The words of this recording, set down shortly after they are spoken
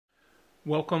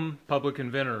Welcome, public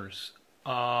inventors.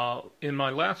 In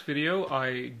my last video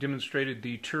I demonstrated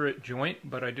the turret joint,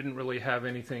 but I didn't really have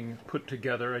anything put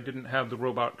together. I didn't have the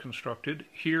robot constructed.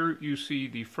 Here you see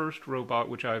the first robot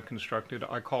which I've constructed.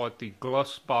 I call it the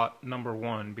GlussBot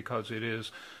 #1 because it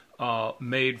is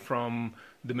made from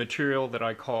the material that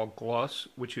I call Gluss,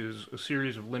 which is a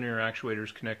series of linear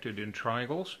actuators connected in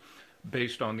triangles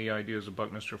based on the ideas of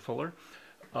Buckminster Fuller.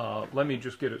 Let me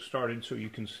just get it started so you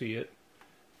can see it.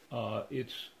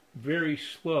 It's very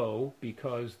slow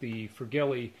because the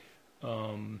Furgelli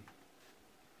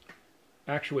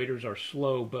actuators are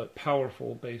slow but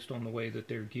powerful based on the way that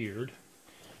they're geared.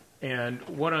 And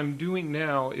what I'm doing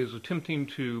now is attempting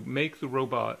to make the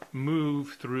robot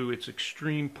move through its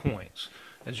extreme points.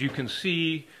 As you can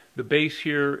see, the base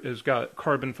here has got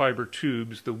carbon fiber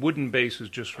tubes. The wooden base is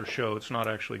just for show. It's not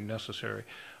actually necessary.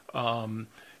 And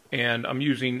I'm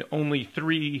using only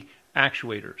 3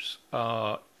 actuators.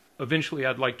 Eventually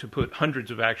I'd like to put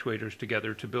hundreds of actuators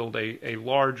together to build a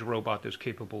large robot that's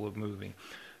capable of moving.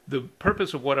 The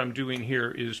purpose of what I'm doing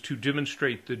here is to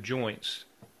demonstrate the joints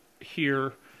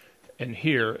here and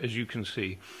here, as you can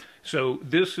see. So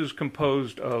this is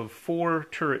composed of 4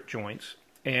 turret joints,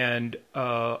 and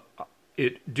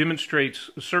it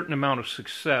demonstrates a certain amount of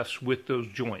success with those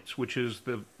joints, which is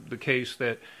the case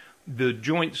that the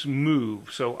joints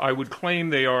move. So I would claim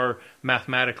they are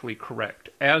mathematically correct.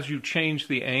 As you change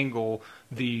the angle,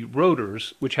 the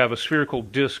rotors, which have a spherical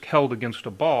disc held against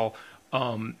a ball,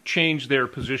 change their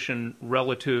position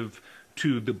relative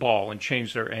to the ball and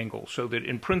change their angle, so that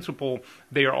in principle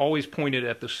they are always pointed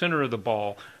at the center of the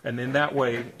ball, and then that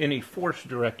way any force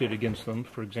directed against them,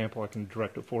 for example I can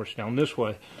direct a force down this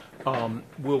way,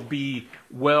 will be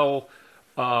well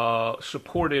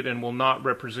supported and will not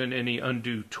represent any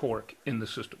undue torque in the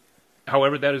system.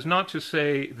 However, that is not to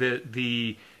say that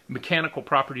the mechanical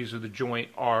properties of the joint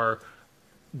are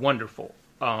wonderful.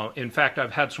 In fact,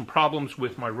 I've had some problems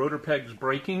with my rotor pegs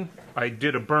breaking. I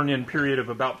did a burn-in period of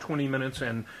about 20 minutes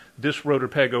and this rotor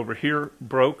peg over here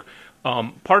broke.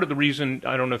 Part of the reason,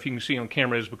 I don't know if you can see on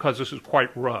camera, is because this is quite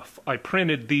rough. I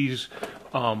printed these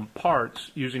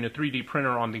parts using a 3D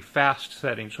printer on the fast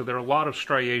setting, so there are a lot of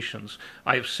striations.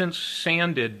 I have since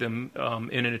sanded them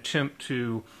in an attempt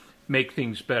to make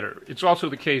things better. It's also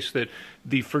the case that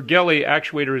the Furgelli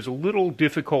actuator is a little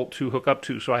difficult to hook up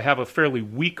to, so I have a fairly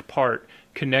weak part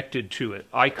connected to it.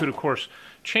 I could, of course,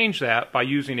 change that by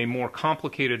using a more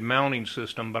complicated mounting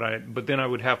system, but then I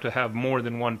would have to have more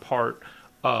than one part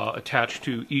attached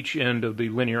to each end of the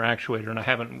linear actuator, and I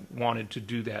haven't wanted to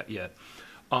do that yet.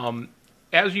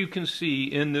 As you can see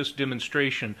in this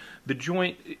demonstration, the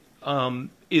joint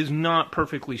is not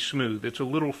perfectly smooth. It's a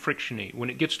little frictiony. When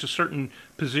it gets to certain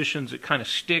positions, it kind of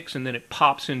sticks and then it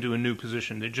pops into a new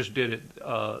position. It just did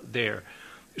it there.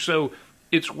 So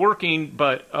it's working,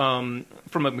 but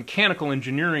from a mechanical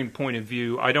engineering point of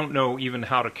view, I don't know even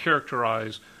how to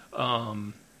characterize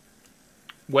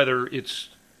whether it's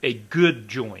a good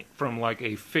joint from like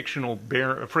a frictional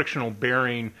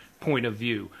bearing point of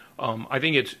view. I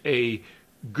think it's a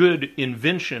good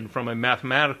invention from a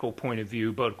mathematical point of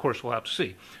view, but of course we'll have to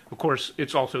see. Of course,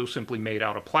 it's also simply made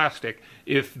out of plastic.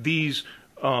 If these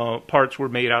parts were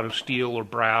made out of steel or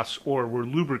brass or were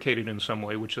lubricated in some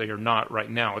way, which they are not right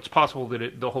now, it's possible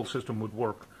that the whole system would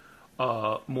work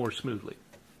more smoothly.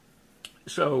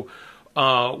 So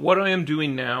what I am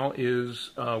doing now is,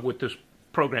 with this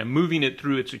program, moving it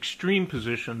through its extreme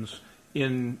positions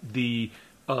in the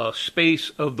space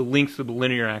of the length of the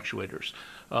linear actuators.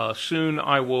 Soon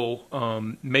I will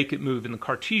make it move in the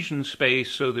Cartesian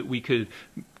space so that we could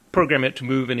program it to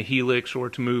move in a helix or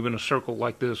to move in a circle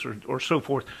like this or so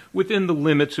forth within the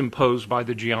limits imposed by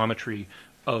the geometry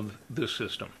of the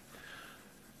system.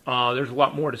 There's a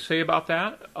lot more to say about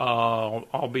that.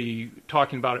 I'll be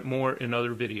talking about it more in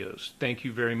other videos. Thank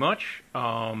you very much.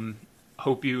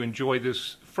 Hope you enjoy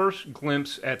this first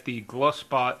glimpse at the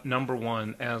GlussBot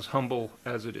 #1, as humble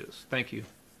as it is. Thank you.